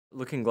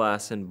Looking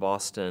Glass in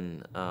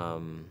Boston,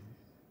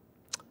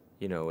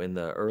 in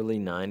the early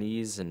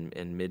 90s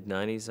and mid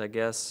 90s, I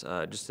guess,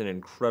 just an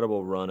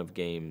incredible run of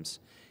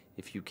games.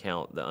 If you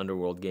count the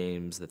Underworld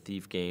games, the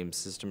Thief games,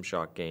 System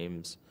Shock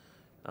games,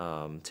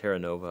 Terra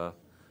Nova,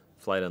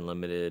 Flight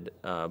Unlimited.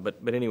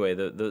 But anyway,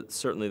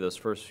 certainly those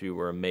first few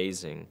were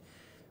amazing.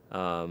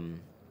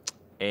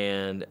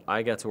 And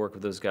I got to work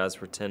with those guys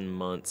for 10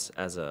 months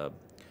as a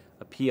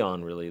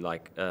peon, really,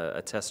 like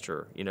a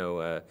tester,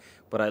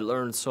 but I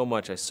learned so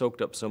much. I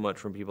soaked up so much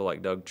from people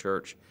like Doug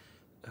Church,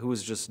 who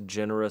was just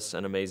generous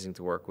and amazing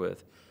to work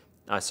with.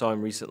 I saw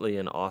him recently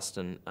in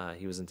Austin.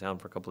 He was in town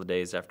for a couple of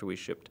days after we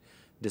shipped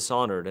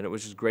Dishonored, and it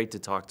was just great to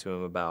talk to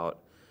him about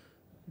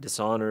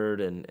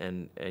Dishonored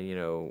and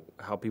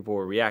how people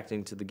were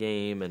reacting to the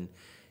game. And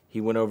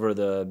he went over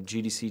the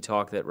GDC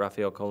talk that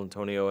Rafael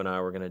Colantonio and I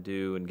were going to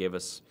do and gave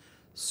us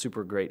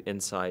super great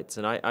insights.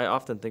 And I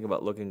often think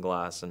about Looking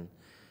Glass, and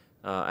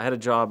I had a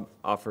job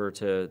offer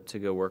to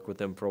go work with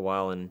them for a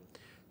while and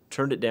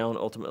turned it down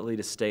ultimately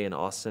to stay in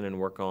Austin and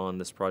work on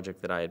this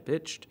project that I had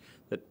pitched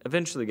that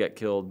eventually got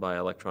killed by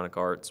Electronic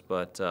Arts,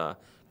 but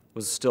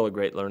was still a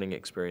great learning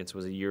experience. It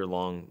was a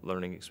year-long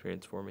learning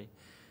experience for me.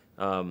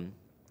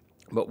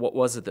 But what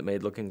was it that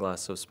made Looking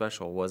Glass so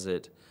special? Was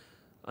it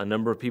a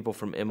number of people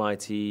from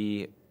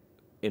MIT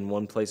in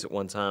one place at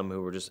one time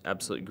who were just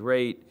absolutely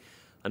great?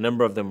 A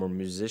number of them were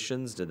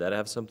musicians. Did that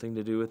have something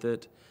to do with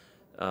it?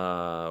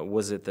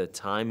 Was it the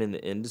time in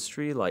the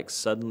industry? Like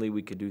suddenly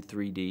we could do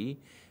 3D,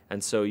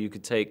 and so you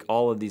could take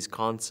all of these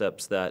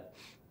concepts that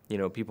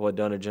people had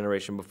done a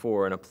generation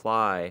before and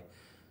apply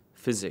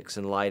physics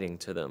and lighting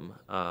to them.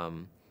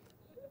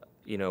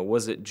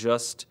 Was it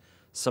just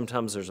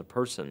sometimes there's a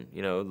person?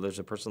 There's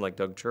a person like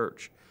Doug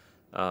Church,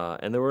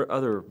 and there were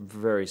other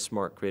very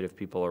smart, creative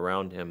people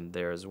around him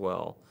there as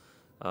well.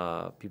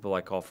 People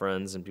I call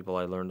friends and people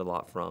I learned a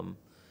lot from,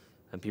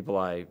 and people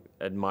I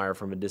admire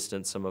from a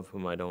distance, some of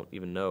whom I don't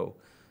even know.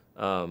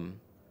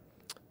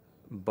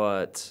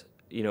 But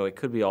it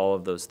could be all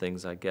of those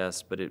things, I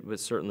guess, but it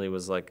certainly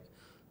was like,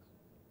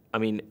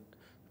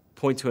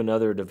 point to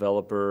another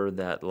developer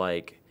that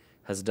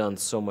has done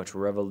so much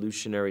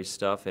revolutionary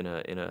stuff in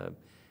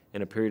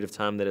a period of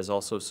time that is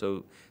also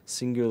so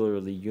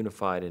singularly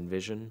unified in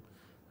vision.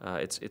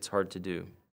 It's hard to do.